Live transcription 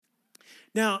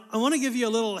Now, I want to give you a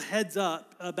little heads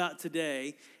up about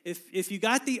today. If you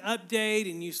got the update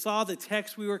and you saw the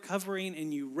text we were covering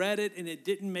and you read it and it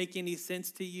didn't make any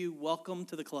sense to you, welcome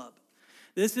to the club.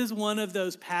 This is one of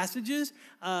those passages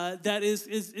that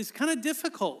is kind of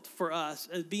difficult for us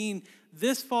as being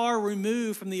this far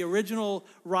removed from the original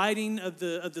writing of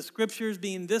the scriptures,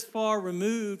 being this far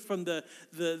removed from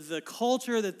the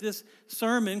culture that this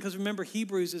sermon, because remember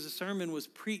Hebrews as a sermon was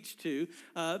preached to.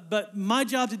 But my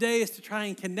job today is to try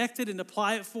and connect it and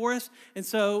apply it for us. And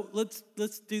so let's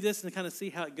do this and kind of see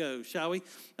how it goes, shall we?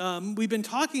 We've been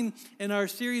talking in our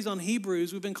series on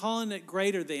Hebrews, we've been calling it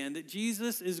greater than, that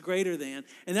Jesus is greater than.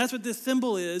 And that's what this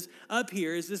symbol is up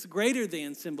here, is this greater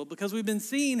than symbol, because we've been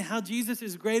seeing how Jesus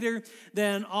is greater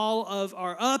than all of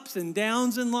our ups and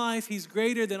downs in life. He's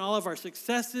greater than all of our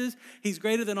successes. He's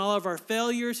greater than all of our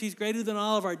failures. He's greater than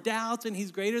all of our doubts, and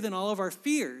he's greater than all of our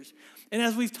fears. And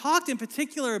as we've talked in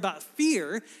particular about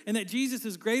fear and that Jesus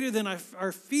is greater than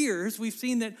our fears, we've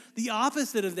seen that the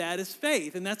opposite of that is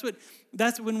faith. And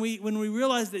that's when we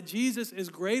realize that Jesus is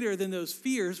greater than those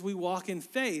fears, we walk in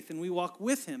faith and we walk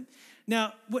with him.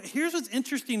 Now, here's what's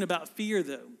interesting about fear,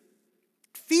 though.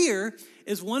 Fear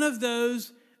is one of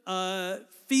those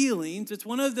feelings, it's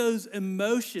one of those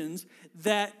emotions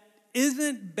that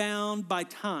isn't bound by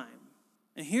time.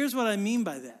 And here's what I mean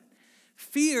by that.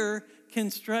 Fear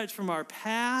can stretch from our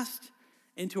past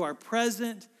into our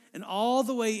present and all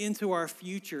the way into our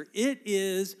future. It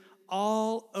is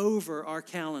all over our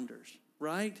calendars,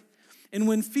 right? And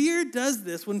when fear does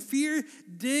this, when fear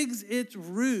digs its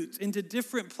roots into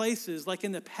different places, like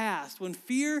in the past, when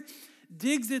fear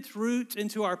digs its roots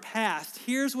into our past,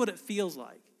 here's what it feels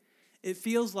like. It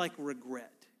feels like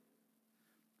regret,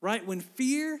 right? When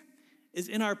fear is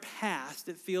in our past,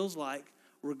 it feels like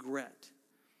regret.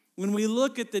 When we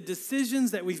look at the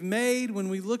decisions that we've made, when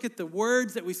we look at the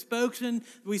words that we've spoken,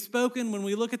 when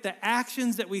we look at the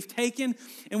actions that we've taken,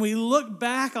 and we look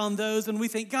back on those and we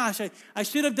think, gosh, I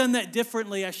should have done that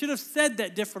differently. I should have said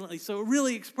that differently. So it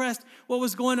really expressed what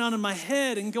was going on in my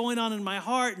head and going on in my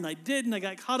heart, and I didn't. I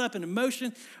got caught up in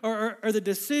emotion, or the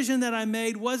decision that I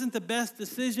made wasn't the best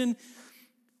decision.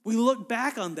 We look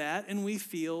back on that and we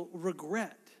feel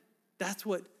regret. That's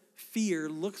what fear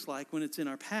looks like when it's in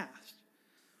our past.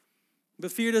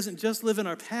 But fear doesn't just live in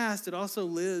our past, it also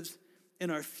lives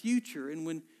in our future.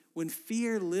 And when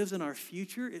fear lives in our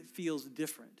future, it feels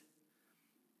different.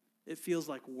 It feels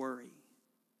like worry,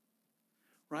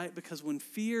 right? Because when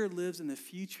fear lives in the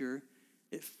future,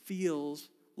 it feels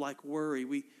like worry.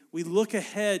 We look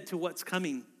ahead to what's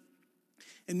coming.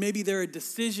 And maybe there are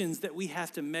decisions that we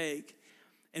have to make.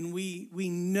 And we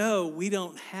know we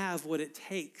don't have what it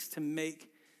takes to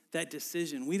make that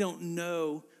decision. We don't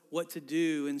know what to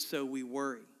do, and so we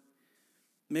worry.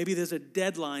 Maybe there's a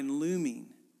deadline looming,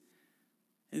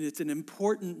 and it's an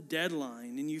important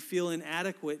deadline, and you feel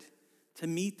inadequate to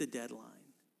meet the deadline.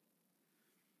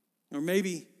 Or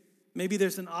maybe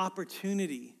there's an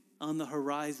opportunity on the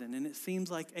horizon, and it seems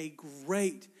like a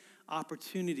great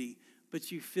opportunity,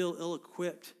 but you feel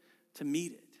ill-equipped to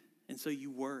meet it, and so you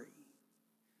worry.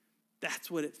 That's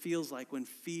what it feels like when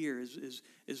fear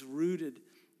is rooted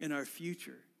in our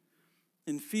future.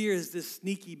 And fear is this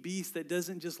sneaky beast that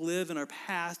doesn't just live in our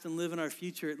past and live in our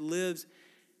future. It lives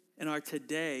in our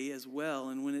today as well.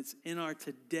 And when it's in our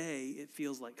today, it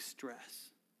feels like stress,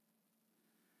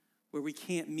 where we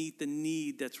can't meet the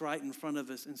need that's right in front of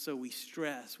us, and so we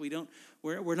stress.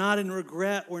 We're not in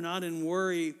regret, we're not in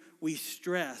worry, we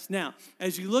stress. Now,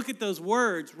 as you look at those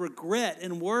words, regret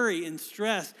and worry and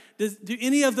stress, do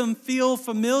any of them feel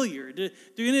familiar? Do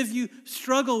any of you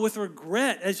struggle with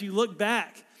regret as you look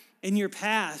back in your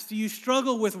past? Do you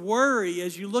struggle with worry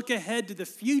as you look ahead to the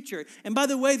future? And by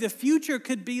the way, the future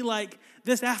could be like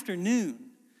this afternoon.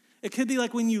 It could be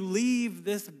like when you leave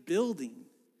this building.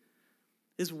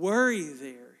 Is worry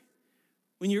there?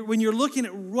 When you're looking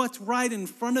at what's right in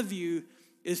front of you,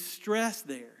 is stress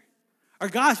there? Or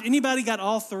gosh, anybody got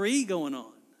all three going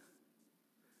on?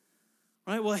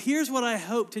 Right? Well, here's what I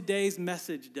hope today's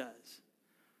message does.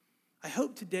 I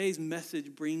hope today's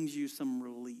message brings you some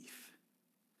relief.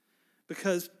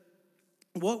 Because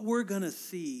what we're going to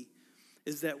see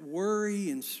is that worry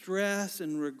and stress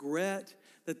and regret,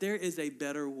 that there is a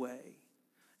better way.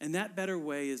 And that better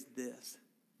way is this.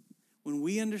 When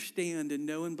we understand and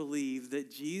know and believe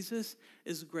that Jesus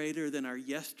is greater than our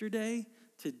yesterday,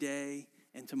 today,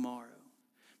 and tomorrow.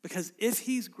 Because if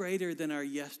he's greater than our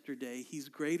yesterday, he's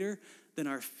greater than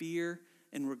our fear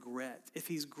and regret. If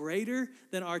he's greater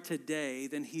than our today,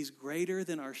 then he's greater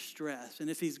than our stress. And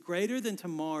if he's greater than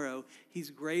tomorrow, he's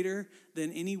greater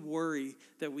than any worry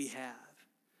that we have.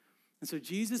 And so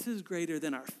Jesus is greater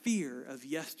than our fear of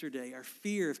yesterday, our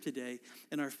fear of today,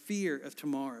 and our fear of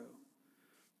tomorrow.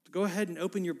 Go ahead and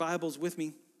open your Bibles with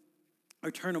me, or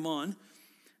turn them on.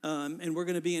 And we're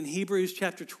going to be in Hebrews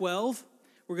chapter 12.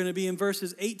 We're going to be in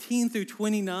verses 18 through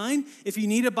 29. If you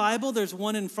need a Bible, there's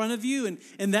one in front of you. And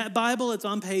in that Bible, it's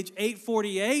on page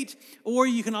 848. Or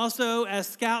you can also, as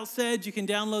Scout said, you can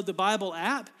download the Bible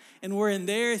app. And we're in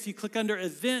there. If you click under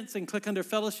events and click under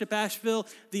Fellowship Asheville,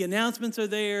 the announcements are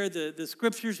there. The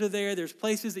scriptures are there. There's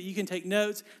places that you can take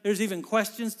notes. There's even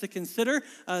questions to consider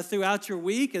throughout your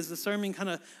week as the sermon kind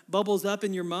of bubbles up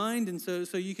in your mind. And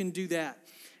so you can do that.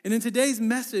 And in today's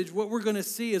message, what we're going to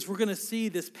see is we're going to see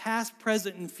this past,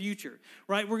 present, and future,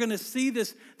 right? We're going to see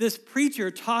this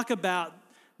preacher talk about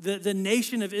the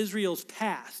nation of Israel's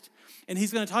past. And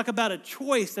he's going to talk about a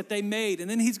choice that they made. And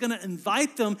then he's going to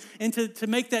invite them to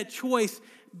make that choice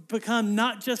become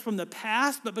not just from the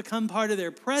past, but become part of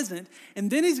their present. And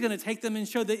then he's going to take them and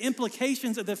show the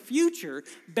implications of the future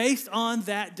based on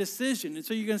that decision. And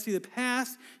so you're going to see the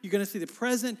past, you're going to see the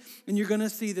present, and you're going to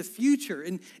see the future.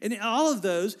 And in all of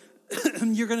those,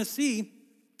 you're going to see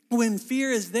when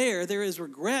fear is there is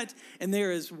regret, and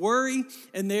there is worry,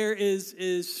 and there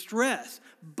is stress.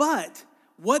 But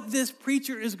what this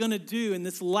preacher is going to do in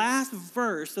this last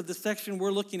verse of the section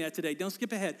we're looking at today, don't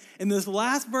skip ahead. In this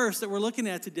last verse that we're looking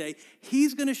at today,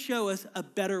 he's going to show us a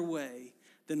better way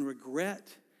than regret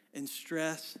and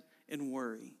stress and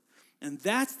worry. And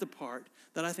that's the part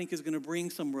that I think is going to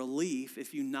bring some relief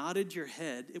if you nodded your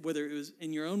head, whether it was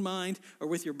in your own mind or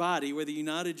with your body, whether you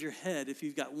nodded your head, if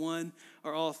you've got one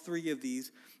or all three of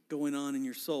these going on in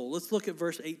your soul. Let's look at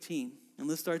verse 18. And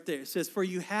let's start there. It says, for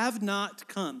you have not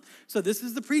come. So this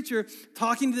is the preacher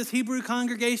talking to this Hebrew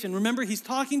congregation. Remember, he's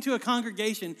talking to a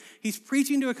congregation. He's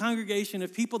preaching to a congregation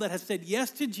of people that have said yes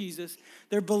to Jesus.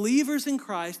 They're believers in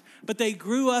Christ, but they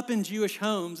grew up in Jewish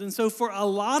homes. And so for a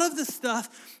lot of the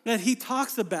stuff that he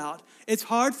talks about, it's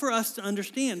hard for us to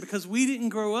understand because we didn't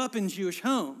grow up in Jewish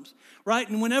homes, right?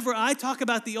 And whenever I talk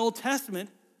about the Old Testament,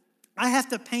 I have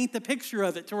to paint the picture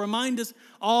of it to remind us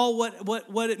all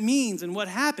what it means and what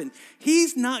happened.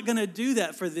 He's not going to do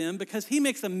that for them because he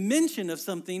makes a mention of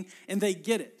something and they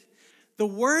get it. The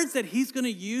words that he's going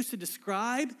to use to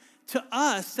describe to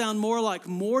us sound more like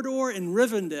Mordor and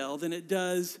Rivendell than it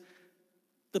does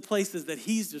the places that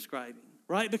he's describing,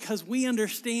 right? Because we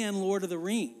understand Lord of the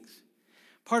Rings.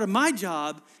 Part of my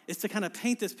job is to kind of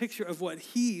paint this picture of what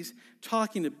he's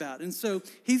talking about. And so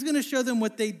he's going to show them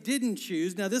what they didn't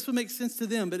choose. Now, this will make sense to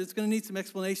them, but it's going to need some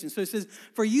explanation. So it says,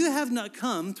 for you have not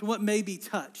come to what may be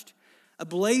touched, a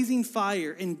blazing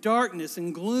fire and darkness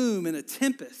and gloom and a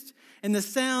tempest and the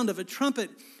sound of a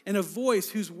trumpet and a voice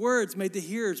whose words made the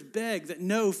hearers beg that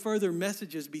no further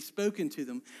messages be spoken to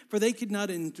them, for they could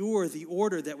not endure the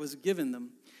order that was given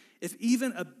them. If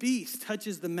even a beast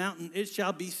touches the mountain, it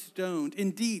shall be stoned.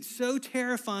 Indeed, so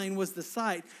terrifying was the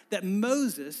sight that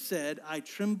Moses said, I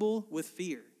tremble with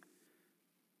fear.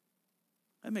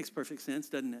 That makes perfect sense,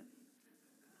 doesn't it?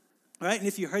 All right, and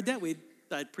if you heard that,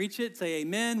 I'd preach it, say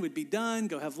amen, we'd be done,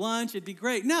 go have lunch, it'd be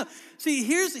great. No, see,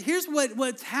 here's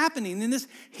what's happening. In this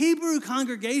Hebrew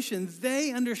congregation,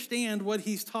 they understand what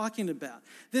he's talking about.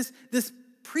 This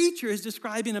preacher is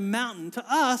describing a mountain. To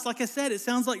us, like I said, it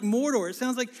sounds like Mordor. It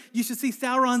sounds like you should see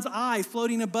Sauron's eye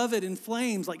floating above it in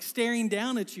flames, like staring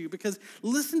down at you. Because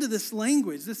listen to this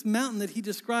language, this mountain that he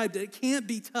described, that it can't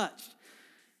be touched.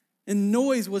 And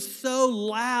noise was so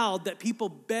loud that people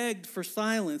begged for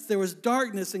silence. There was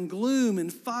darkness and gloom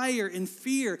and fire and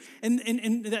fear. And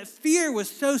that fear was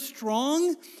so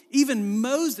strong, even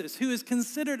Moses, who is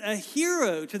considered a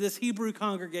hero to this Hebrew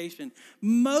congregation,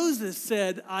 Moses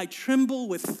said, I tremble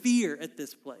with fear at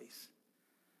this place.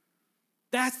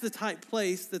 That's the type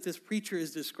place that this preacher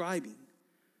is describing.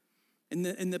 And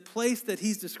the place that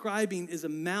he's describing is a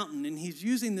mountain. And he's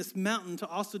using this mountain to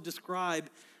also describe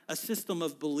a system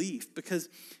of belief, because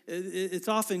it's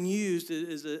often used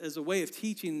as a way of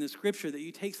teaching the scripture that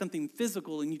you take something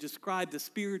physical and you describe the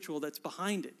spiritual that's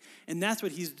behind it. And that's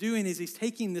what he's doing, is he's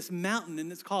taking this mountain,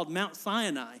 and it's called Mount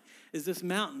Sinai, is this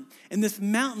mountain. And this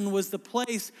mountain was the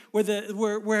place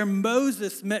where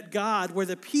Moses met God, where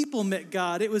the people met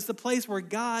God. It was the place where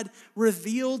God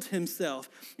revealed himself.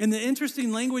 And the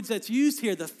interesting language that's used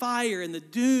here, the fire and the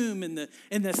doom and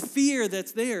the fear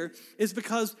that's there, is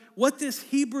because what this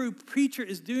Hebrew preacher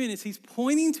is doing is he's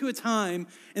pointing to a time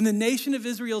in the nation of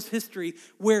Israel's history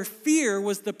where fear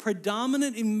was the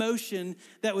predominant emotion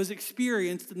that was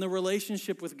experienced in the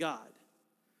relationship with God.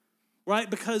 Right?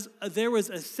 Because there was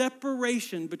a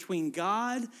separation between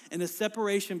God and a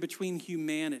separation between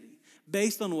humanity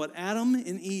based on what Adam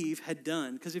and Eve had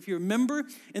done. Because if you remember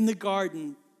in the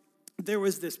garden, there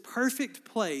was this perfect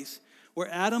place where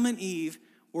Adam and Eve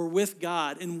were with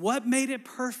God. And what made it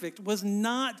perfect was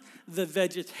not the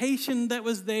vegetation that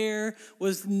was there,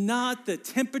 was not the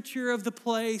temperature of the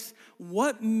place.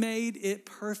 What made it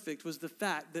perfect was the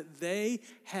fact that they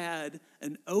had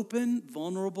an open,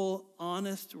 vulnerable,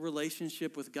 honest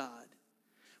relationship with God,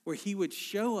 where he would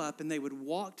show up and they would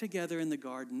walk together in the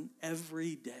garden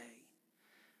every day.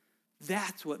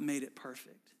 That's what made it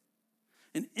perfect.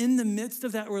 And in the midst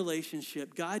of that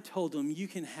relationship, God told them, you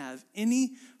can have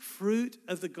any fruit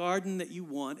of the garden that you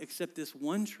want except this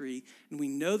one tree. And we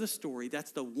know the story.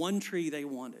 That's the one tree they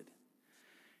wanted.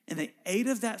 And they ate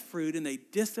of that fruit and they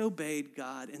disobeyed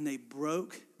God and they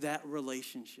broke that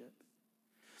relationship.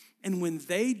 And when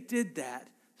they did that,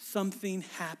 something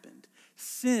happened.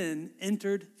 Sin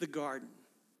entered the garden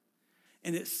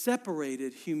and it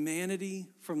separated humanity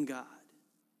from God.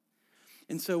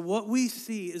 And so what we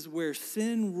see is where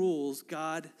sin rules,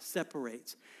 God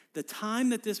separates. The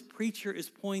time that this preacher is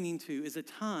pointing to is a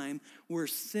time where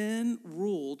sin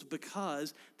ruled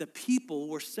because the people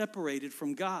were separated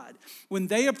from God. When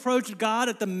they approached God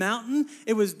at the mountain,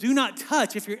 it was do not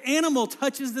touch. If your animal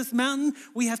touches this mountain,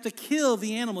 we have to kill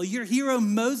the animal. Your hero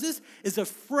Moses is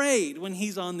afraid when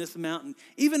he's on this mountain.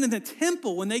 Even in the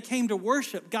temple, when they came to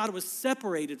worship, God was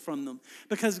separated from them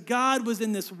because God was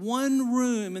in this one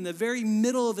room in the very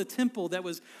middle of the temple that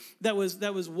was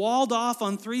walled off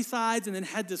on three sides and then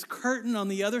had this curtain on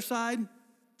the other side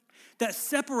that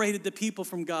separated the people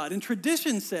from God. And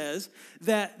tradition says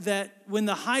that when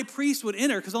the high priest would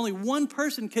enter, because only one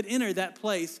person could enter that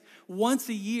place once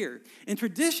a year, and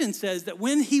tradition says that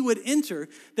when he would enter,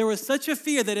 there was such a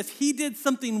fear that if he did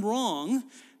something wrong,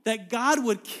 that God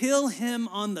would kill him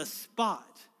on the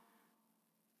spot.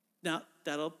 Now,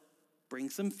 that'll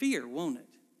bring some fear, won't it?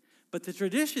 But the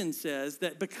tradition says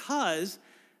that because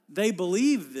they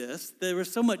believed this, there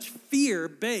was so much fear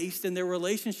based in their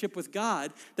relationship with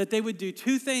God that they would do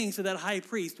two things to that high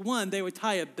priest. One, they would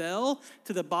tie a bell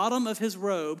to the bottom of his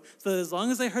robe so that as long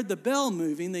as they heard the bell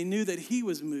moving, they knew that he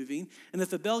was moving. And if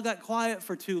the bell got quiet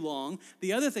for too long,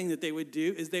 the other thing that they would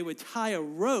do is they would tie a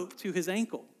rope to his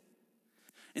ankle.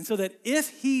 And so that if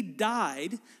he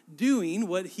died doing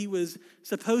what he was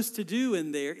supposed to do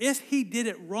in there, if he did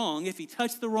it wrong, if he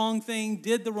touched the wrong thing,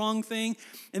 did the wrong thing,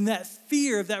 and that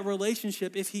fear of that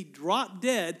relationship, if he dropped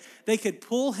dead, they could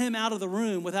pull him out of the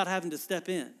room without having to step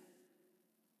in.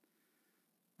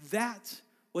 That's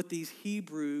what this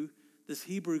Hebrew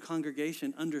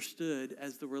congregation understood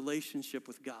as the relationship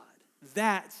with God.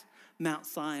 That's Mount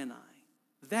Sinai.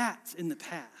 That's in the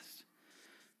past.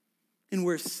 And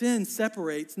where sin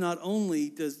separates, not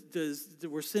only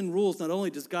where sin rules, not only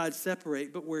does God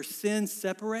separate, but where sin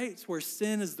separates, where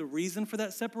sin is the reason for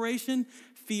that separation,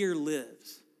 fear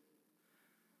lives.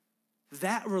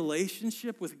 That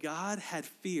relationship with God had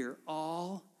fear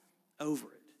all over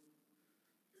it.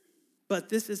 But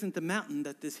this isn't the mountain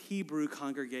that this Hebrew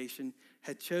congregation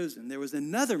had chosen. There was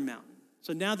another mountain.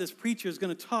 So now this preacher is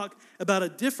going to talk about a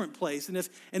different place. And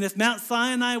if Mount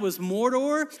Sinai was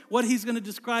Mordor, what he's going to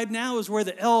describe now is where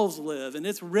the elves live. And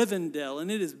it's Rivendell.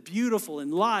 And it is beautiful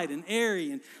and light and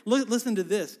airy. And listen to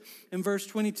this in verse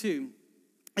 22.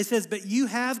 It says, but you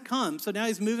have come. So now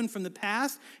he's moving from the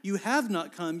past. You have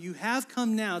not come. You have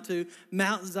come now to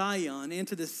Mount Zion and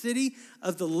to the city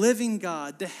of the living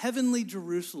God, the heavenly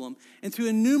Jerusalem, and to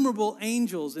innumerable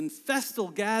angels in festal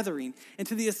gathering, and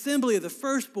to the assembly of the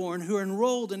firstborn who are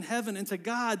enrolled in heaven, and to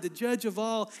God, the judge of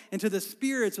all, and to the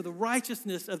spirits of the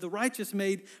righteousness of the righteous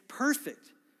made perfect.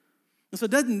 And so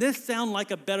doesn't this sound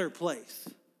like a better place?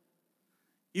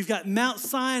 You've got Mount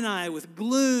Sinai with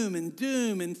gloom and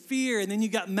doom and fear, and then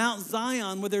you've got Mount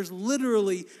Zion where there's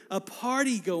literally a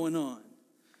party going on,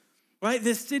 right?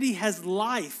 This city has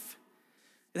life.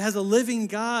 It has a living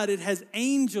God. It has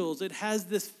angels. It has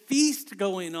this feast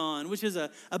going on, which is a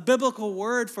biblical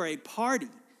word for a party.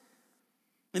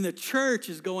 And the church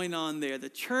is going on there. The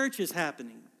church is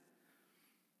happening.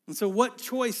 And so what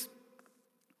choice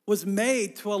was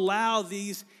made to allow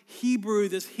this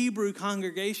Hebrew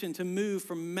congregation to move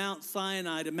from Mount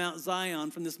Sinai to Mount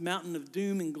Zion, from this mountain of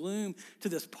doom and gloom to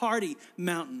this party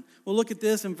mountain? Well, look at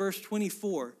this in verse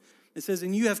 24. It says,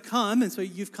 and you have come, and so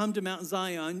you've come to Mount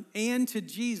Zion, and to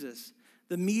Jesus,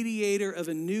 the mediator of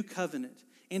a new covenant,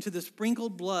 and to the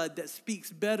sprinkled blood that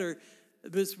speaks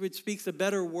a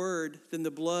better word than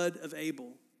the blood of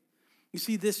Abel. You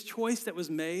see, this choice that was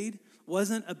made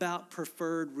wasn't about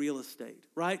preferred real estate,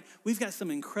 right? We've got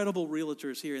some incredible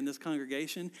realtors here in this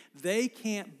congregation. They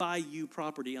can't buy you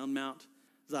property on Mount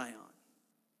Zion,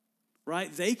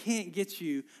 right? They can't get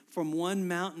you from one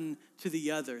mountain to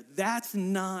the other. That's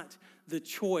not the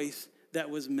choice that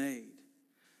was made.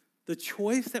 The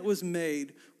choice that was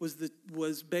made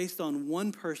was based on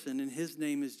one person, and his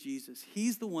name is Jesus.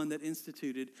 He's the one that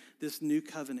instituted this new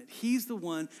covenant. He's the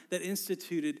one that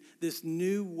instituted this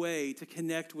new way to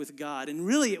connect with God. And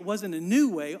really, it wasn't a new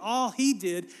way. All he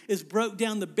did is broke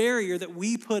down the barrier that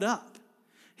we put up.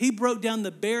 He broke down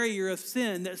the barrier of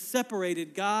sin that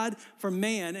separated God from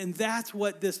man, and that's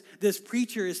what this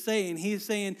preacher is saying. He's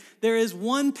saying there is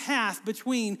one path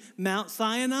between Mount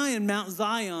Sinai and Mount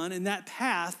Zion, and that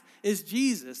path is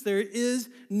Jesus. There is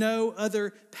no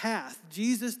other path.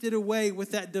 Jesus did away with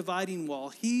that dividing wall.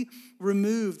 He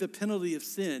removed the penalty of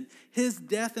sin. His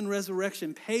death and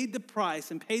resurrection paid the price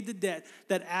and paid the debt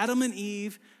that Adam and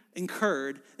Eve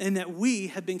incurred and that we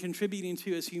have been contributing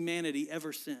to as humanity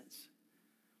ever since.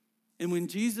 And when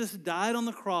Jesus died on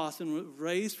the cross and was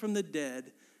raised from the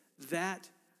dead, that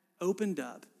opened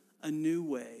up a new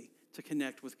way to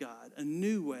connect with God, a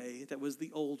new way that was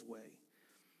the old way.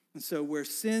 And so where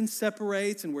sin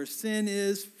separates and where sin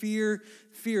is, fear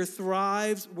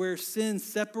thrives. Where sin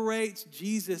separates,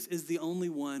 Jesus is the only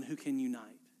one who can unite,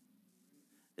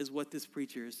 is what this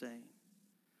preacher is saying.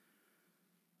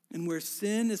 And where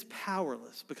sin is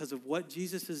powerless because of what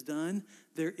Jesus has done,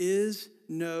 there is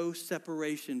no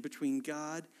separation between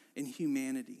God and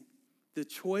humanity. The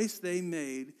choice they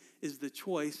made is the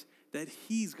choice that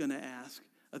he's going to ask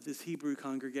of this Hebrew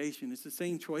congregation. It's the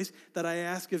same choice that I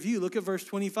ask of you. Look at verse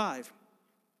 25.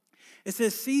 It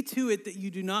says, "See to it that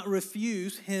you do not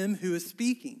refuse him who is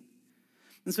speaking."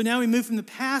 And so now we move from the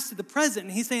past to the present.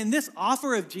 And he's saying this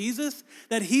offer of Jesus,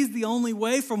 that he's the only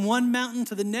way from one mountain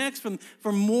to the next, from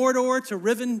Mordor to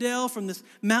Rivendell, from this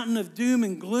mountain of doom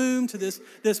and gloom to this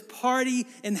party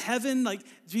in heaven. Like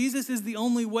Jesus is the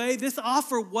only way. This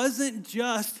offer wasn't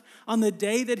just on the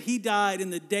day that he died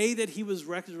and the day that he was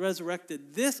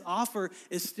resurrected. This offer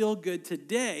is still good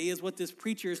today, is what this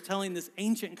preacher is telling this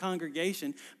ancient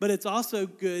congregation. But it's also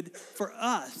good for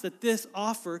us, that this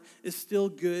offer is still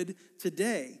good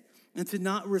today. And to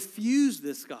not refuse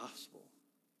this gospel.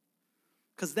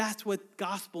 Because that's what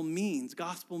gospel means.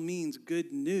 Gospel means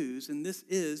good news, and this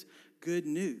is good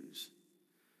news.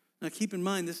 Now keep in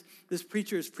mind, this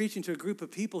preacher is preaching to a group of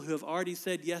people who have already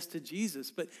said yes to Jesus,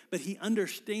 but he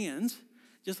understands,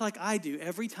 just like I do,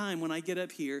 every time when I get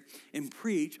up here and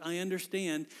preach, I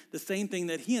understand the same thing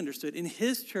that he understood. In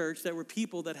his church, there were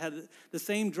people that had the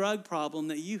same drug problem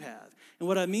that you have. And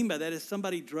what I mean by that is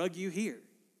somebody drug you here.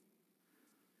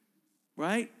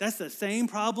 Right? That's the same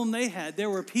problem they had. There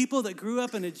were people that grew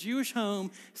up in a Jewish home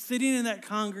sitting in that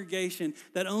congregation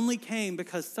that only came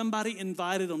because somebody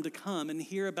invited them to come and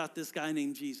hear about this guy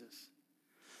named Jesus.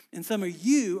 And some of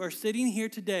you are sitting here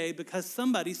today because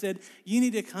somebody said, you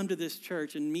need to come to this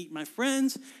church and meet my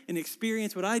friends and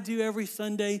experience what I do every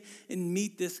Sunday and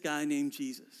meet this guy named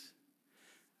Jesus.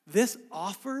 This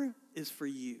offer is for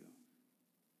you.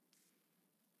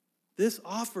 This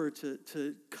offer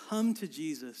to come to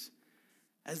Jesus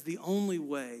as the only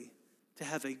way to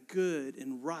have a good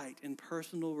and right and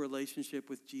personal relationship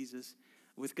with Jesus,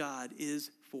 with God, is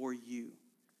for you.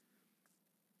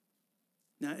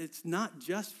 Now, it's not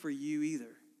just for you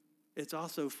either. It's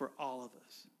also for all of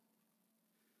us.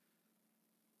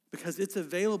 Because it's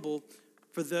available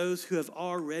for those who have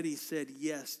already said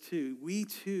yes to. We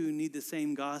too need the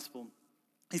same gospel.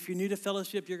 If you're new to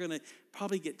fellowship, you're going to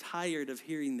probably get tired of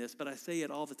hearing this, but I say it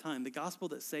all the time. The gospel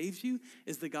that saves you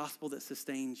is the gospel that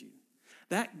sustains you.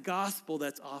 That gospel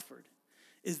that's offered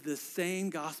is the same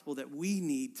gospel that we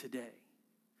need today.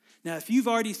 Now, if you've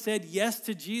already said yes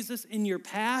to Jesus in your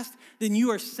past, then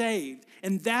you are saved.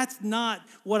 And that's not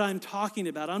what I'm talking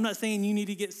about. I'm not saying you need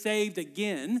to get saved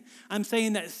again. I'm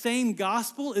saying that same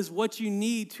gospel is what you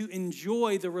need to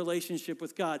enjoy the relationship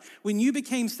with God. When you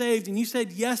became saved and you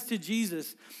said yes to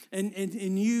Jesus and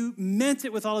you meant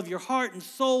it with all of your heart and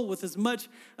soul with as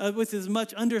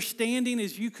much understanding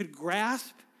as you could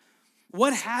grasp,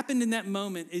 what happened in that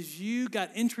moment is you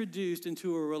got introduced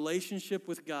into a relationship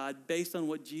with God based on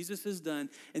what Jesus has done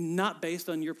and not based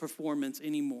on your performance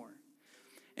anymore.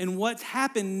 And what's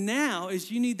happened now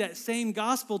is you need that same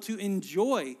gospel to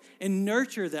enjoy and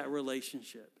nurture that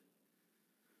relationship.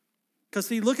 Because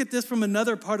see, look at this from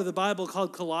another part of the Bible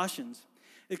called Colossians.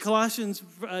 In Colossians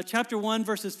chapter 1,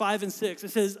 verses 5 and 6,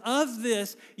 it says, "Of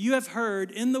this you have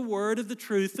heard in the word of the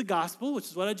truth, the gospel," which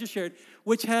is what I just shared,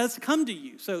 "which has come to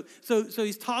you." So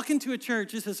he's talking to a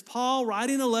church. This is Paul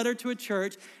writing a letter to a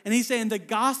church, and he's saying the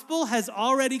gospel has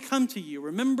already come to you.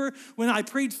 Remember when I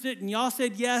preached it and y'all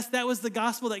said yes, that was the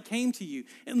gospel that came to you.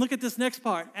 And look at this next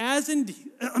part. As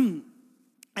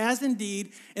As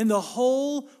indeed, in the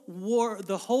whole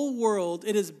world,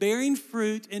 it is bearing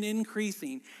fruit and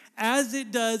increasing, as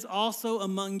it does also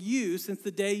among you since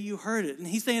the day you heard it. And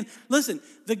he's saying, listen,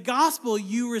 the gospel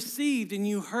you received and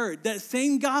you heard, that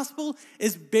same gospel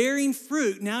is bearing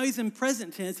fruit. Now he's in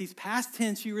present tense. He's past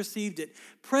tense, you received it.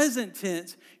 Present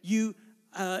tense,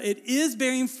 it is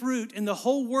bearing fruit in the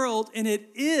whole world, and it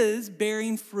is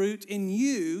bearing fruit in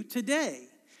you today.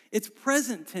 It's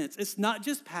present tense. It's not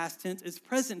just past tense, it's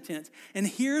present tense. And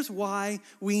here's why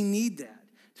we need that,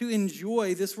 to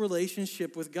enjoy this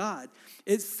relationship with God.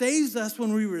 It saves us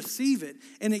when we receive it,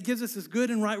 and it gives us this good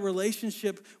and right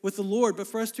relationship with the Lord. But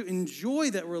for us to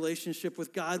enjoy that relationship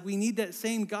with God, we need that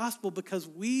same gospel, because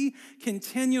we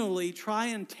continually try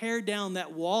and tear down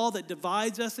that wall that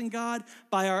divides us and God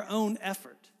by our own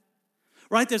effort.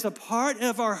 Right? There's a part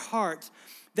of our heart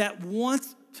that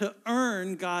wants to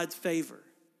earn God's favor.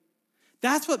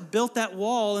 That's what built that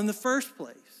wall in the first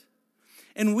place.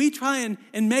 And we try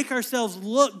and make ourselves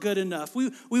look good enough. We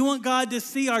want God to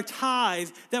see our tithe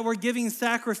that we're giving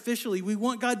sacrificially. We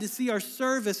want God to see our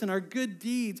service and our good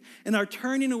deeds and our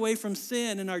turning away from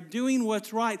sin and our doing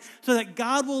what's right, so that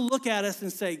God will look at us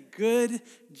and say, good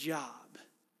job.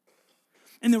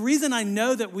 And the reason I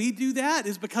know that we do that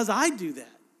is because I do that.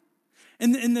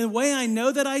 And the way I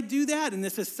know that I do that, and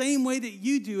it's the same way that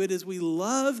you do it, is we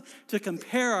love to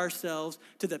compare ourselves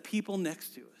to the people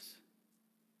next to us.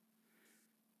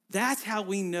 That's how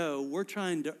we know we're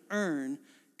trying to earn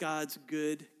God's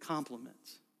good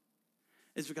compliments.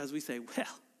 It's because we say,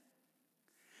 well,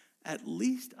 at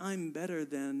least I'm better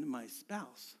than my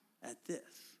spouse at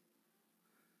this.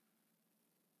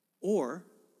 Or,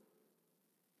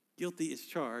 guilty is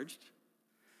charged,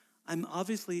 I'm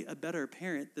obviously a better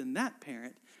parent than that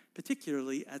parent,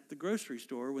 particularly at the grocery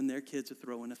store when their kids are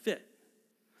throwing a fit.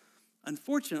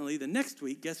 Unfortunately, the next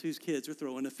week, guess whose kids are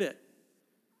throwing a fit?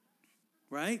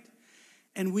 Right?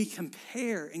 And we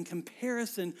compare, and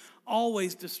comparison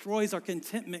always destroys our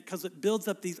contentment, because it builds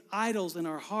up these idols in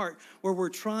our heart where we're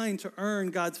trying to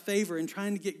earn God's favor and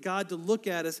trying to get God to look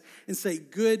at us and say,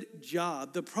 good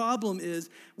job. The problem is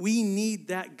we need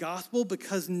that gospel,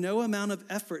 because no amount of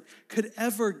effort could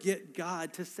ever get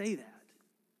God to say that,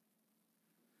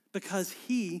 because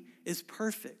he is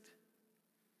perfect.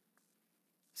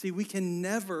 See, we can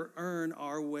never earn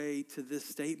our way to this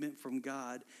statement from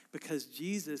God, because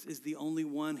Jesus is the only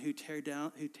one who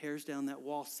tears down that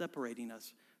wall separating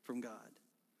us from God.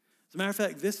 As a matter of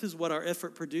fact, this is what our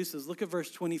effort produces. Look at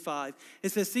verse 25.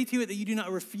 It says, see to it that you do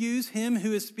not refuse him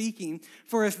who is speaking.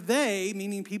 For if they,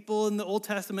 meaning people in the Old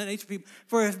Testament, ancient people,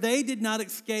 for if they did not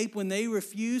escape when they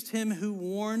refused him who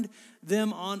warned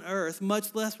them on earth,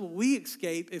 much less will we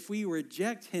escape if we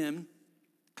reject him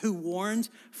who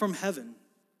warns from heaven.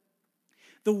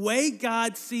 The way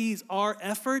God sees our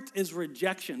effort is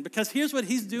rejection, because here's what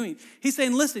he's doing. He's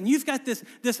saying, listen, you've got this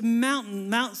mountain,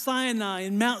 Mount Sinai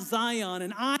and Mount Zion,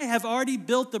 and I have already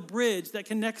built the bridge that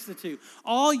connects the two.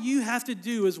 All you have to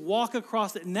do is walk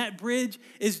across it, and that bridge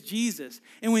is Jesus.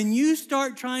 And when you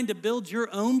start trying to build your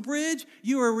own bridge,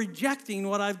 you are rejecting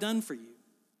what I've done for you.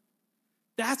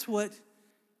 That's what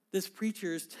this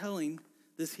preacher is telling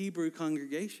this Hebrew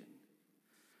congregation.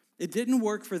 It didn't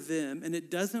work for them, and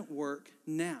it doesn't work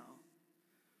now.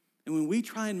 And when we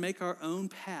try and make our own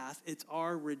path, it's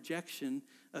our rejection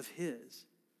of his.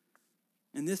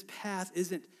 And this path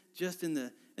isn't just in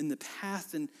the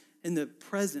past and in the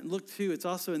present. Look too, it's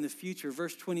also in the future.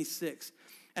 Verse 26.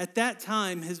 At that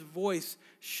time, his voice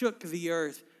shook the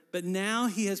earth, but now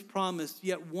he has promised,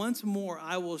 yet once more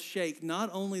I will shake not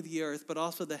only the earth, but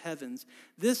also the heavens.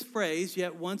 This phrase,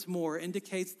 yet once more,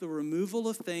 indicates the removal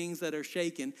of things that are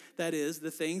shaken, that is, the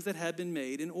things that have been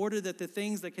made, in order that the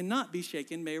things that cannot be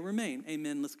shaken may remain.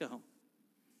 Amen. Let's go home.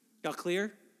 Y'all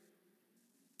clear?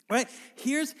 All right,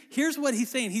 here's what he's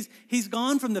saying. He's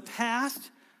gone from the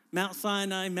past, Mount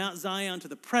Sinai, Mount Zion, to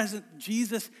the present.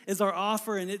 Jesus is our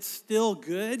offer, and it's still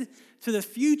good. To the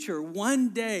future, one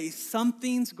day,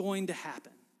 something's going to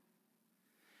happen.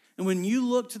 And when you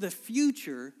look to the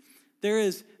future, there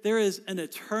is an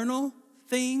eternal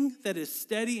thing that is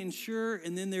steady and sure,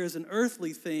 and then there is an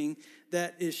earthly thing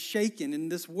that is shaken.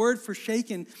 And this word for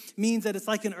shaken means that it's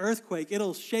like an earthquake.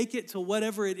 It'll shake it till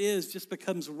whatever it is just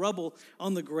becomes rubble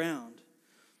on the ground.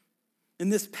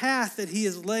 And this path that he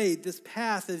has laid, this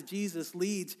path of Jesus,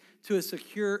 leads to a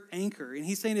secure anchor. And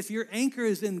he's saying if your anchor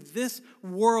is in this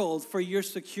world for your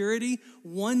security,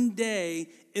 one day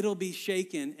it'll be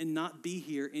shaken and not be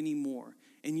here anymore.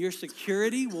 And your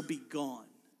security will be gone.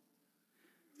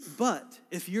 But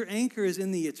if your anchor is in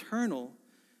the eternal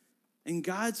and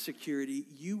God's security,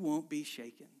 you won't be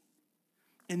shaken.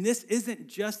 And this isn't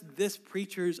just this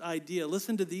preacher's idea.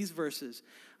 Listen to these verses.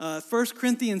 1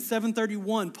 Corinthians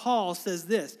 7:31, Paul says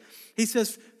this. He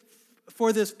says,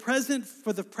 for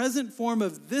the present form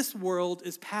of this world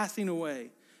is passing away.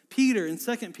 Peter in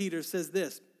 2 Peter says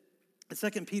this,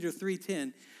 2 Peter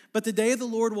 3:10, but the day of the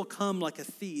Lord will come like a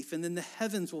thief, and then the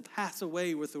heavens will pass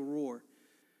away with a roar.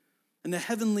 And the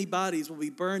heavenly bodies will be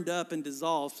burned up and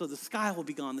dissolved, so the sky will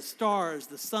be gone. The stars,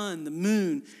 the sun, the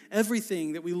moon,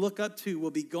 everything that we look up to will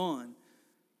be gone.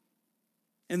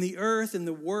 And the earth and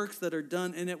the works that are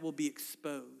done in it will be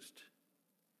exposed.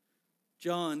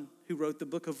 John, who wrote the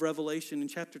book of Revelation in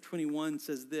chapter 21,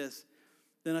 says this,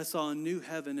 then I saw a new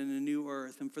heaven and a new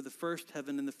earth, and for the first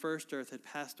heaven and the first earth had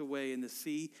passed away, and the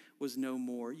sea was no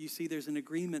more. You see, there's an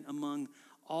agreement among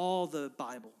all the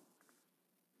Bible.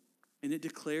 And it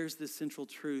declares this central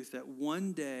truth that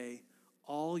one day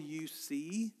all you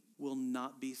see will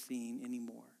not be seen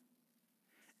anymore.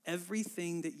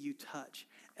 Everything that you touch,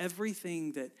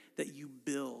 everything that you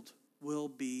build will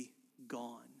be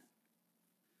gone.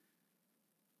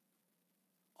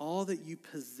 All that you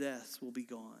possess will be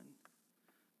gone.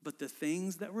 But the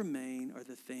things that remain are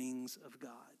the things of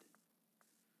God.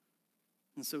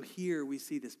 And so here we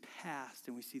see this past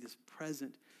and we see this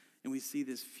present and we see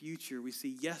this future. We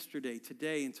see yesterday,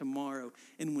 today, and tomorrow.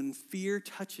 And when fear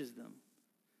touches them,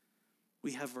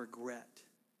 we have regret.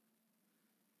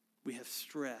 We have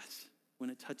stress when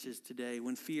it touches today.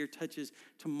 When fear touches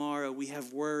tomorrow, we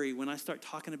have worry. When I start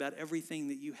talking about everything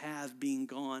that you have being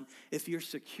gone, if your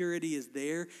security is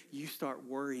there, you start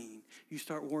worrying. You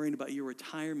start worrying about your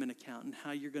retirement account and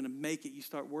how you're going to make it. You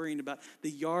start worrying about the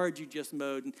yard you just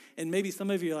mowed. And maybe some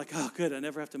of you are like, oh, good, I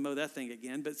never have to mow that thing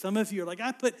again. But some of you are like,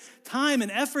 I put time and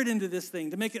effort into this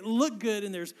thing to make it look good,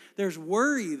 and there's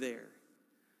worry there.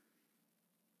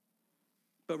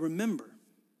 But remember,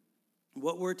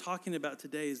 what we're talking about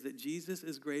today is that Jesus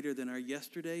is greater than our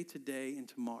yesterday, today, and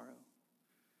tomorrow.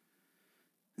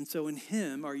 And so in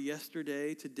him, our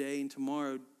yesterday, today, and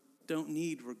tomorrow don't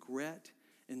need regret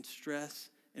and stress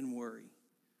and worry.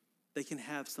 They can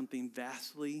have something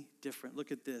vastly different.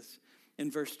 Look at this.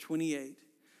 In verse 28, it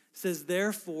says,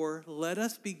 therefore, let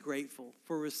us be grateful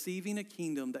for receiving a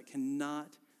kingdom that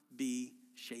cannot be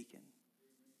shaken.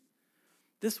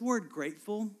 This word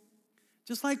grateful,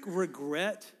 just like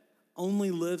regret,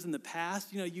 only lives in the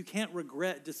past. You know, you can't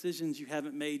regret decisions you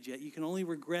haven't made yet. You can only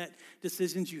regret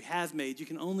decisions you have made. You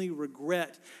can only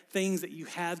regret things that you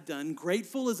have done.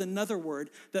 Grateful is another word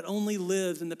that only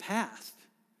lives in the past.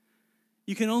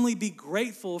 You can only be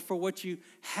grateful for what you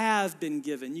have been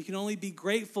given. You can only be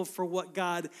grateful for what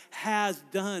God has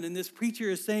done. And this preacher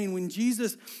is saying when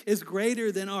Jesus is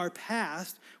greater than our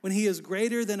past, when he is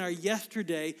greater than our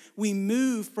yesterday, we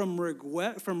move from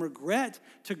regret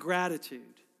to gratitude.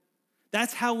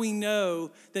 That's how we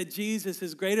know that Jesus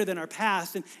is greater than our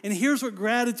past. And here's what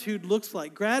gratitude looks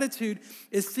like. Gratitude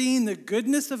is seeing the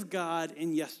goodness of God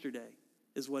in yesterday,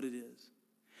 is what it is.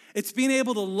 It's being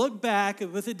able to look back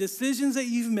with the decisions that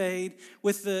you've made,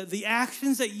 with the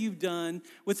actions that you've done,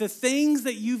 with the things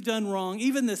that you've done wrong,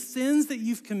 even the sins that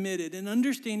you've committed, and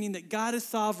understanding that God is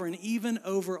sovereign even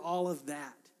over all of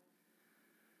that.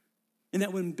 And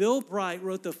that when Bill Bright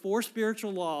wrote the 4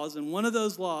 spiritual laws, and one of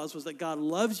those laws was that God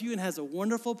loves you and has a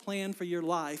wonderful plan for your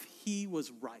life, he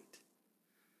was right.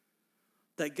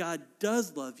 That God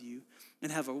does love you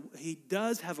and he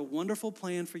does have a wonderful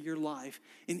plan for your life.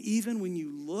 And even when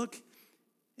you look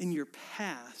in your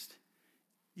past,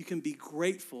 you can be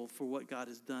grateful for what God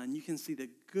has done. You can see the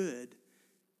good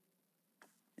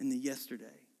in the yesterday.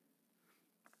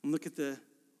 And look at the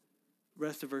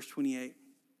rest of verse 28.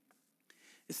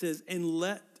 It says,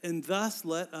 and thus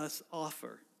let us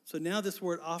offer. So now this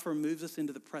word offer moves us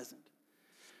into the present.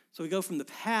 So we go from the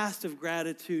past of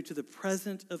gratitude to the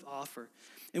present of offer.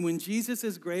 And when Jesus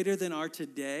is greater than our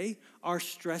today, our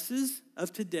stresses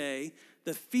of today,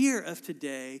 the fear of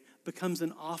today becomes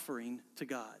an offering to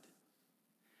God.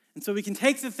 And so we can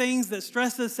take the things that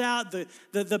stress us out,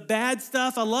 the bad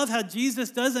stuff. I love how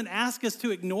Jesus doesn't ask us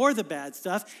to ignore the bad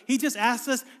stuff. He just asks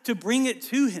us to bring it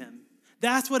to him.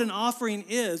 That's what an offering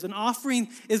is. An offering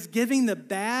is giving the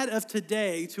bad of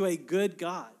today to a good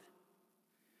God.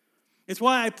 It's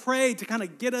why I pray to kind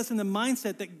of get us in the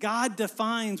mindset that God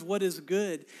defines what is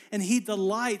good. And he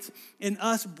delights in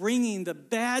us bringing the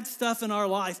bad stuff in our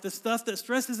life, the stuff that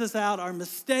stresses us out, our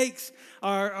mistakes,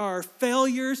 our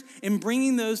failures, and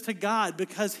bringing those to God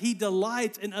because he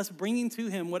delights in us bringing to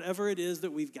him whatever it is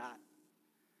that we've got.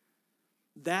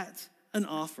 That's an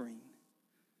offering.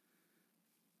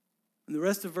 And the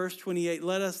rest of verse 28,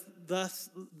 thus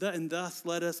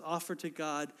let us offer to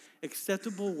God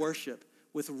acceptable worship,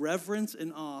 with reverence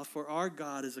and awe, for our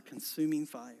God is a consuming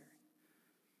fire.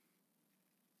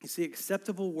 You see,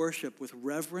 acceptable worship with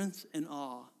reverence and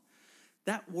awe.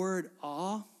 That word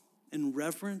awe and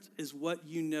reverence is what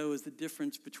you know is the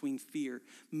difference between fear.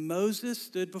 Moses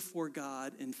stood before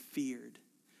God and feared.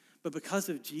 But because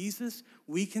of Jesus,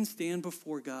 we can stand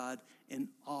before God in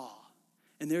awe.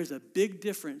 And there's a big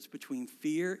difference between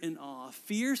fear and awe.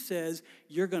 Fear says,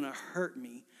 you're going to hurt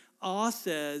me. Awe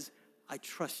says, I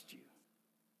trust you.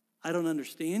 I don't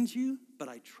understand you, but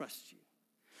I trust you.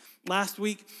 Last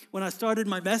week, when I started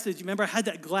my message, you remember I had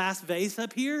that glass vase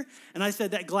up here? And I said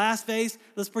that glass vase,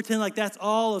 let's pretend like that's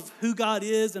all of who God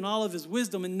is and all of his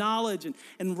wisdom and knowledge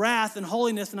and wrath and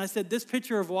holiness. And I said this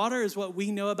pitcher of water is what we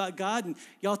know about God. And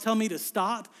y'all tell me to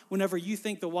stop whenever you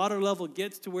think the water level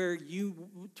gets to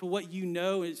what you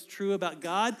know is true about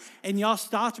God. And y'all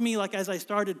stopped me like as I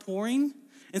started pouring.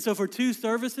 And so for 2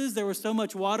 services, there was so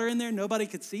much water in there, nobody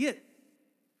could see it.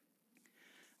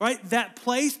 Right? That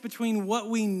place between what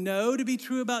we know to be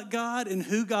true about God and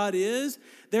who God is,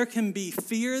 there can be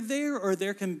fear there or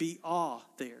there can be awe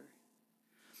there.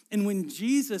 And when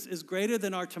Jesus is greater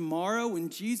than our tomorrow, when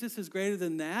Jesus is greater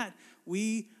than that,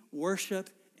 we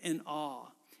worship in awe.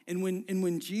 And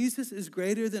when Jesus is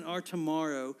greater than our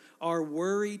tomorrow, our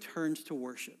worry turns to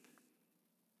worship.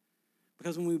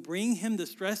 Because when we bring him the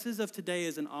stresses of today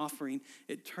as an offering,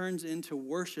 it turns into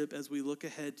worship as we look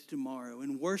ahead to tomorrow.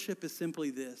 And worship is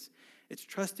simply this. It's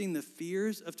trusting the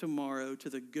fears of tomorrow to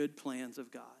the good plans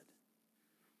of God.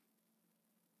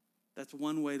 That's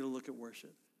one way to look at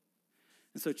worship.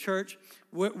 And so, church,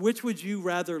 which would you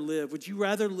rather live? Would you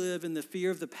rather live in the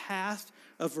fear of the past,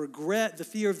 of regret, the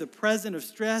fear of the present, of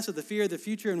stress, or the fear of the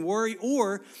future and worry?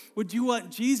 Or would you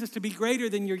want Jesus to be greater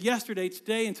than your yesterday,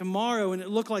 today, and tomorrow, and it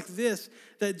look like this,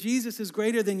 that Jesus is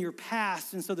greater than your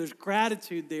past, and so there's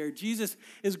gratitude there. Jesus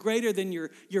is greater than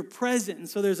your present, and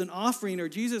so there's an offering, or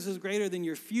Jesus is greater than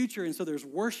your future, and so there's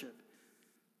worship.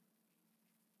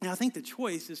 Now, I think the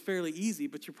choice is fairly easy,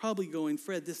 but you're probably going,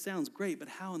 Fred, this sounds great, but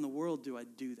how in the world do I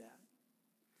do that?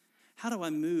 How do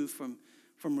I move from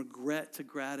regret to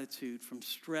gratitude, from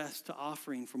stress to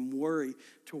offering, from worry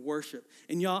to worship?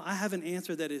 And y'all, I have an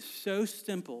answer that is so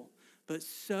simple, but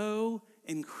so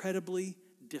incredibly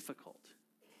difficult.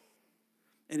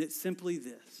 And it's simply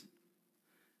this.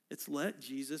 It's let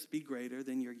Jesus be greater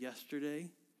than your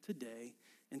yesterday, today,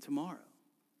 and tomorrow.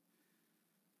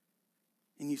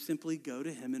 And you simply go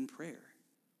to him in prayer.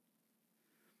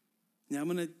 Now, I'm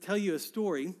going to tell you a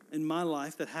story in my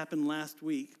life that happened last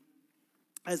week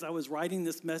as I was writing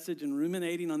this message and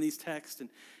ruminating on these texts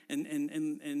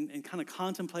and kind of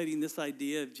contemplating this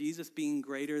idea of Jesus being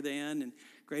greater than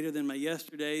my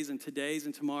yesterdays and todays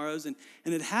and tomorrows. And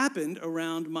it happened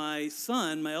around my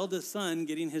son, my eldest son,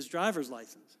 getting his driver's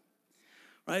license.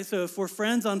 Right? So if we're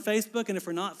friends on Facebook, and if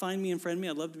we're not, find me and friend me.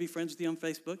 I'd love to be friends with you on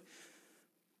Facebook.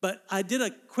 But I did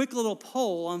a quick little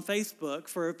poll on Facebook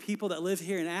for people that live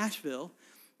here in Asheville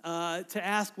to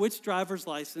ask which driver's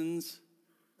license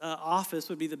office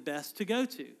would be the best to go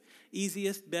to.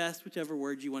 Easiest, best, whichever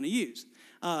word you want to use.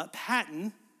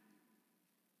 Patton,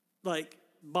 like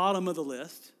bottom of the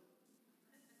list.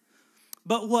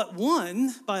 But what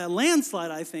won by a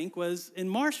landslide, I think, was in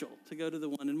Marshall, to go to the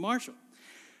one in Marshall.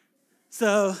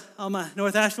 So, all my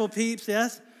North Asheville peeps,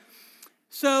 yes?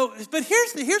 So, but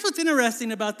here's what's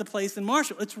interesting about the place in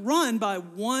Marshall. It's run by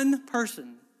one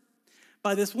person,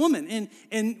 by this woman.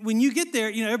 And when you get there,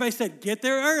 everybody said, get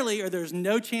there early or there's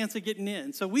no chance of getting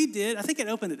in. So we did. I think it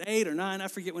opened at 8 or 9. I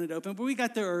forget when it opened, but we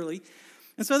got there early.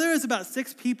 And so there was about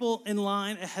 6 people in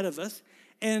line ahead of us.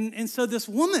 And so this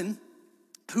woman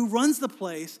who runs the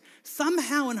place,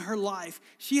 somehow in her life,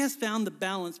 she has found the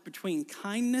balance between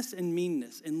kindness and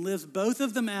meanness and lives both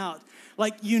of them out.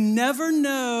 Like, you never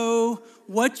know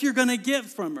what you're going to get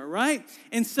from her, right?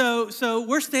 And so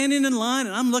we're standing in line,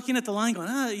 and I'm looking at the line going,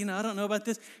 I don't know about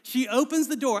this. She opens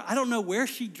the door. I don't know where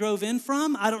she drove in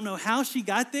from. I don't know how she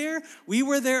got there. We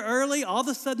were there early. All of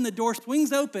a sudden, the door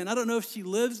swings open. I don't know if she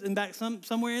lives in back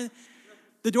somewhere.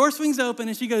 The door swings open,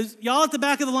 and she goes, y'all at the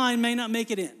back of the line may not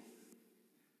make it in.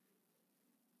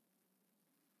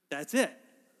 That's it.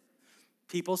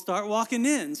 People start walking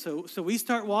in. So we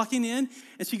start walking in,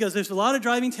 and she goes, there's a lot of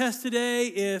driving tests today.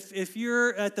 If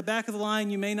you're at the back of the line,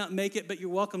 you may not make it, but you're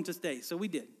welcome to stay. So we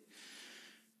did.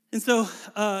 And so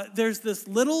there's this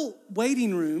little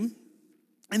waiting room,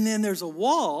 and then there's a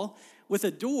wall with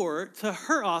a door to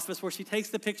her office where she takes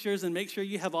the pictures and makes sure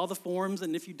you have all the forms,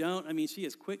 and if you don't, she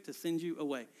is quick to send you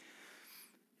away.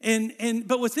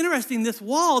 But what's interesting, this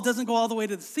wall doesn't go all the way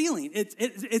to the ceiling.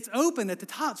 It's open at the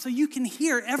top, so you can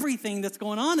hear everything that's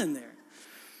going on in there.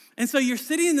 And so you're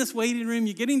sitting in this waiting room,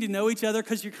 you're getting to know each other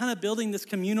because you're kind of building this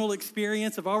communal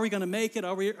experience of, are we going to make it?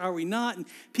 Are we not? And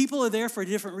people are there for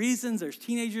different reasons. There's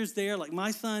teenagers there, like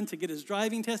my son, to get his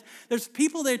driving test. There's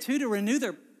people there, too, to renew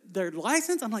their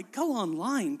license. I'm like, go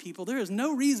online, people. There is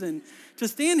no reason to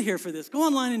stand here for this. Go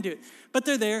online and do it. But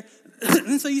they're there.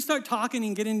 And so you start talking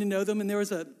and getting to know them. And there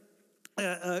was a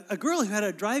girl who had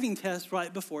a driving test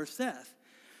right before Seth.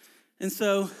 And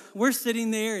so we're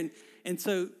sitting there, and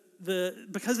so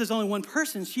because there's only one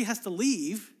person, she has to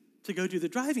leave to go do the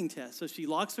driving test. So she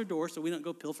locks her door so we don't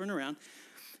go pilfering around.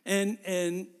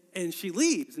 And she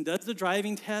leaves and does the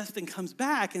driving test and comes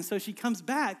back. And so she comes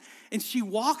back and she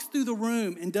walks through the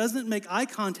room and doesn't make eye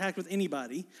contact with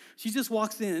anybody. She just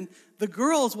walks in. The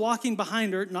girl's walking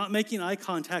behind her, not making eye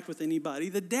contact with anybody.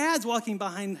 The dad's walking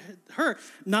behind her,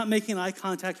 not making eye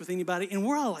contact with anybody. And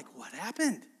we're all like, what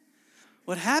happened?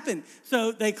 What happened?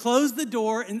 So they close the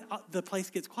door and the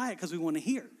place gets quiet because we want to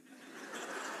hear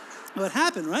what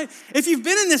happened, right? If you've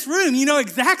been in this room, you know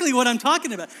exactly what I'm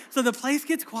talking about. So the place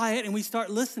gets quiet and we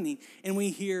start listening and we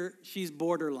hear she's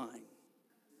borderline.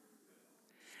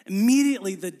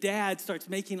 Immediately, the dad starts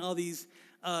making all these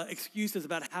excuses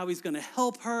about how he's going to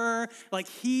help her. Like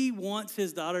he wants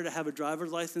his daughter to have a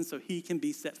driver's license so he can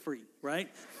be set free,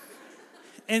 right?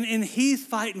 and he's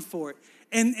fighting for it.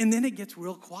 And then it gets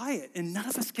real quiet, and none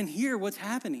of us can hear what's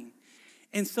happening.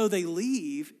 And so they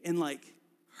leave, and like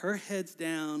her head's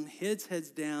down, his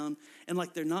head's down, and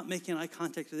like they're not making eye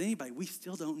contact with anybody. We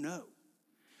still don't know,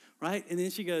 right? And then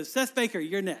she goes, Seth Baker,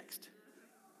 you're next.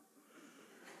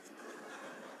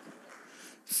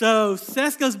 So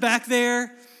Seth goes back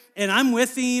there, and I'm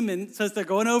with him, and so they're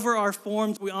going over our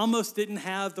forms. We almost didn't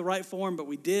have the right form, but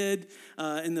we did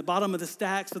in the bottom of the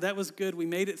stack, so that was good. We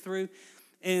made it through.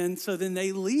 And so then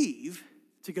they leave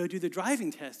to go do the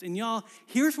driving test. And y'all,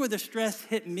 here's where the stress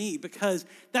hit me, because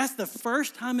that's the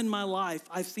first time in my life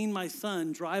I've seen my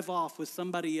son drive off with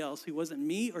somebody else who wasn't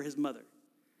me or his mother.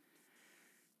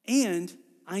 And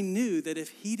I knew that if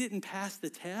he didn't pass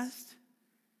the test,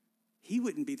 he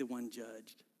wouldn't be the one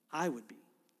judged. I would be,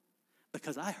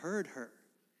 because I heard her.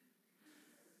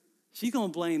 She's going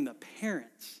to blame the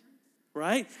parents.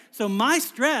 Right? So my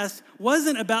stress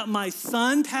wasn't about my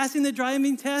son passing the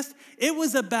driving test. It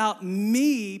was about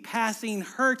me passing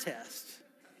her test.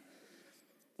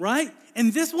 Right?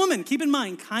 And this woman, keep in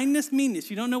mind, kindness, meanness,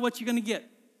 you don't know what you're going to get.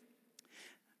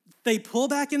 They pull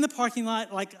back in the parking lot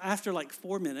after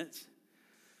 4 minutes.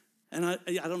 And I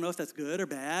don't know if that's good or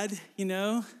bad, you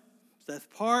know. Seth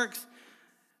parks.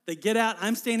 They get out.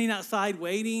 I'm standing outside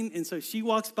waiting. And so she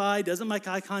walks by, doesn't make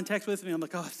eye contact with me. I'm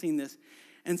like, oh, I've seen this.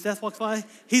 And Seth walks by.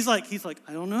 He's like,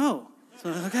 I don't know. So,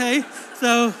 okay.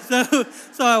 So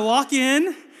I walk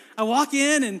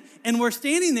in and we're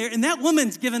standing there, and that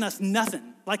woman's given us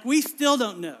nothing. Like, we still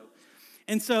don't know.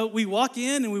 And so we walk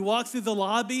in and we walk through the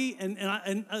lobby,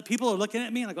 and people are looking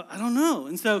at me, and I go, I don't know.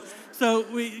 And so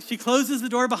she closes the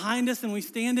door behind us, and we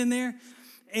stand in there.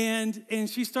 And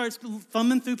she starts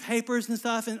thumbing through papers and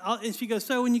stuff, and she goes,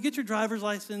 so when you get your driver's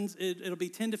license, it'll be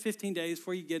 10 to 15 days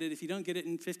before you get it. If you don't get it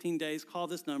in 15 days, call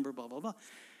this number, blah, blah, blah.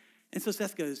 And so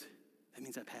Seth goes, that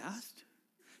means I passed?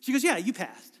 She goes, yeah, you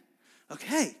passed.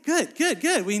 Okay,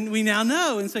 good. We now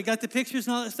know. And so I got the pictures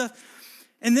and all that stuff.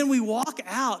 And then we walk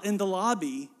out in the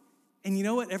lobby, and you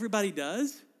know what everybody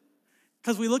does?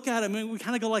 Because we look at them and we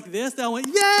kind of go like this. They all went,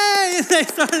 yay! And they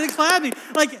started clapping.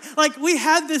 Like we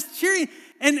had this cheering.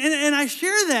 And I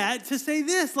share that to say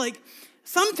this, like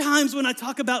sometimes when I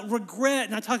talk about regret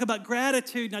and I talk about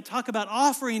gratitude and I talk about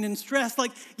offering and stress,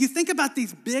 like you think about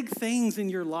these big things in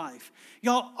your life.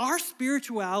 Y'all, our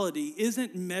spirituality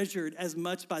isn't measured as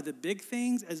much by the big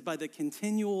things as by the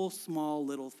continual small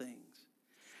little things.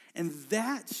 And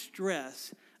that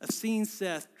stress of seeing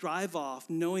Seth drive off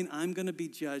knowing I'm going to be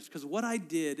judged, because what I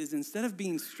did is instead of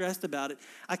being stressed about it,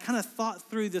 I kind of thought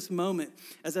through this moment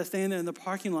as I stand there in the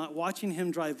parking lot watching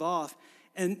him drive off,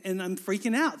 and I'm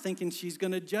freaking out thinking she's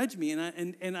going to judge me.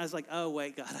 And I was like, oh,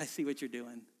 wait, God, I see what you're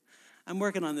doing. I'm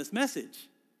working on this message,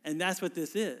 and that's what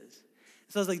this is.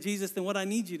 So I was like, Jesus, then what I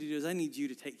need you to do is I need you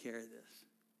to take care of this.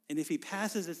 And if he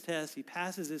passes his test, he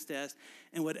passes his test,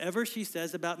 and whatever she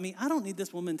says about me, I don't need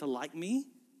this woman to like me.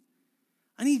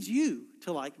 I need you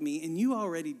to like me, and you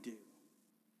already do.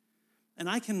 And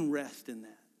I can rest in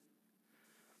that.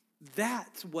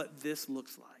 That's what this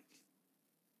looks like.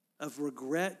 Of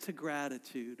regret to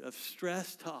gratitude, of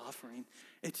stress to offering.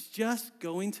 It's just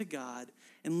going to God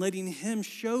and letting him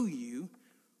show you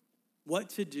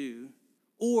what to do,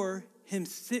 or him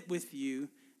sit with you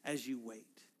as you wait.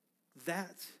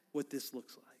 That's what this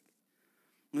looks like.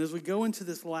 And as we go into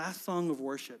this last song of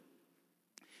worship,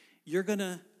 you're going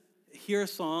to hear a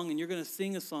song and you're going to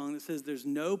sing a song that says, "There's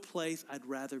no place I'd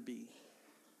rather be."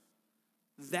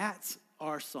 That's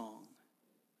our song.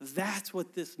 That's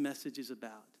what this message is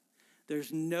about.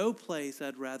 There's no place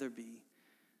I'd rather be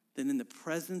than in the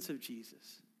presence of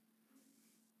Jesus.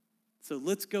 So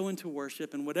let's go into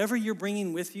worship, and whatever you're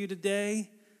bringing with you today,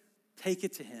 take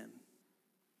it to him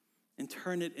and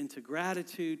turn it into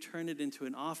gratitude, turn it into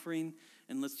an offering,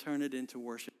 and let's turn it into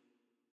worship.